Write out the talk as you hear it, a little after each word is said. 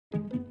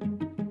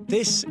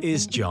This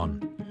is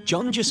John.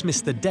 John just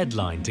missed the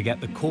deadline to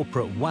get the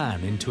corporate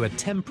WAN into a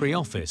temporary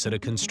office at a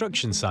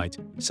construction site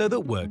so that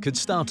work could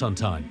start on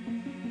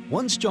time.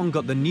 Once John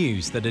got the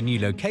news that a new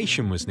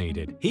location was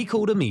needed, he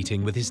called a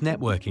meeting with his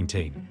networking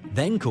team,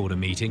 then called a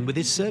meeting with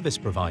his service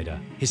provider,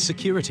 his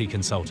security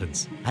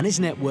consultants, and his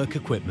network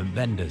equipment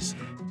vendors.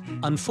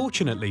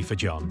 Unfortunately for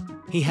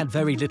John, he had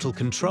very little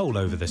control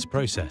over this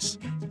process.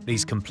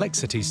 These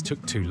complexities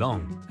took too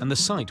long, and the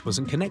site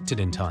wasn't connected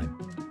in time.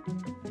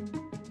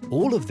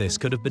 All of this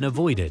could have been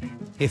avoided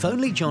if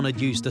only John had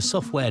used a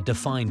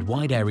software-defined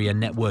wide-area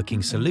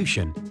networking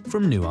solution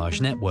from NUAGE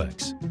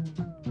Networks.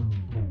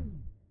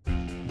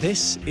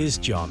 This is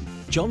John.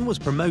 John was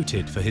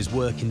promoted for his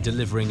work in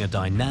delivering a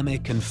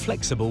dynamic and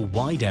flexible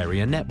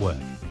wide-area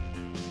network.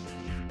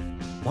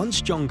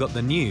 Once John got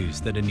the news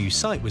that a new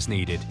site was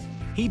needed,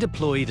 he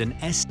deployed an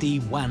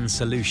SD-WAN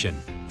solution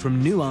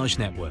from NUAGE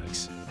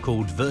Networks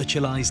called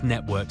Virtualized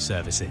Network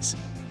Services.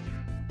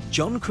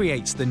 John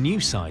creates the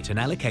new site and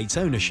allocates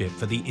ownership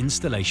for the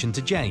installation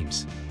to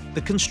James,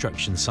 the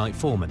construction site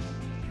foreman.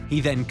 He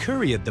then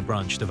couriered the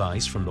branch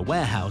device from the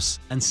warehouse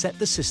and set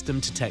the system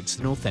to text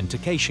an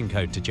authentication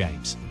code to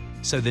James,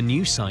 so the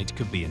new site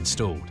could be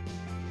installed.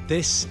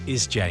 This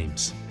is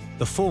James,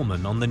 the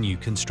foreman on the new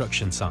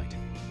construction site.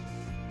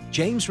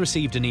 James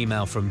received an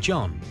email from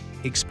John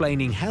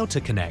explaining how to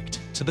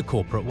connect to the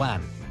corporate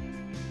WAN.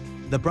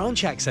 The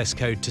branch access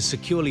code to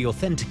securely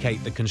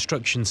authenticate the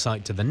construction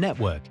site to the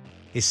network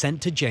is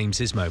sent to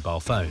James's mobile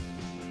phone.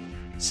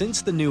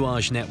 Since the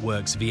NUAGE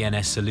Networks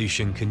VNS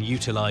solution can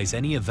utilize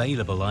any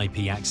available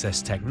IP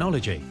access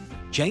technology,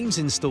 James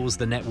installs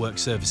the network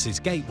services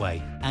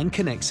gateway and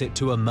connects it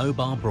to a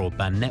mobile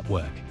broadband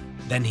network.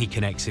 Then he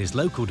connects his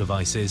local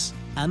devices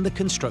and the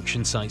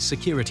construction site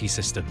security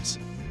systems.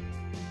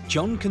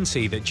 John can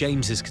see that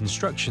James's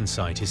construction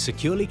site is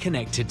securely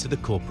connected to the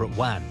corporate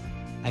WAN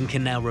and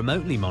can now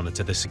remotely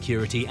monitor the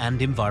security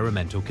and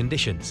environmental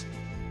conditions.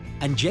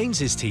 And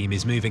James's team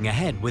is moving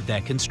ahead with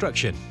their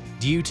construction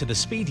due to the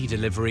speedy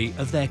delivery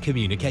of their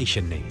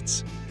communication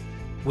needs.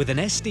 With an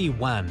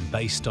SD-WAN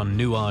based on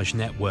NUAGE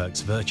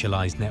Networks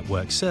Virtualized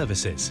Network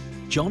Services,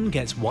 John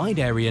gets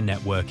wide-area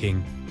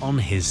networking on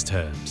his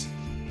terms.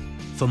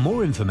 For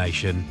more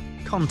information,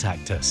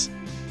 contact us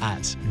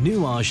at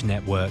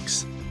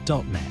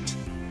nuagenetworks.net.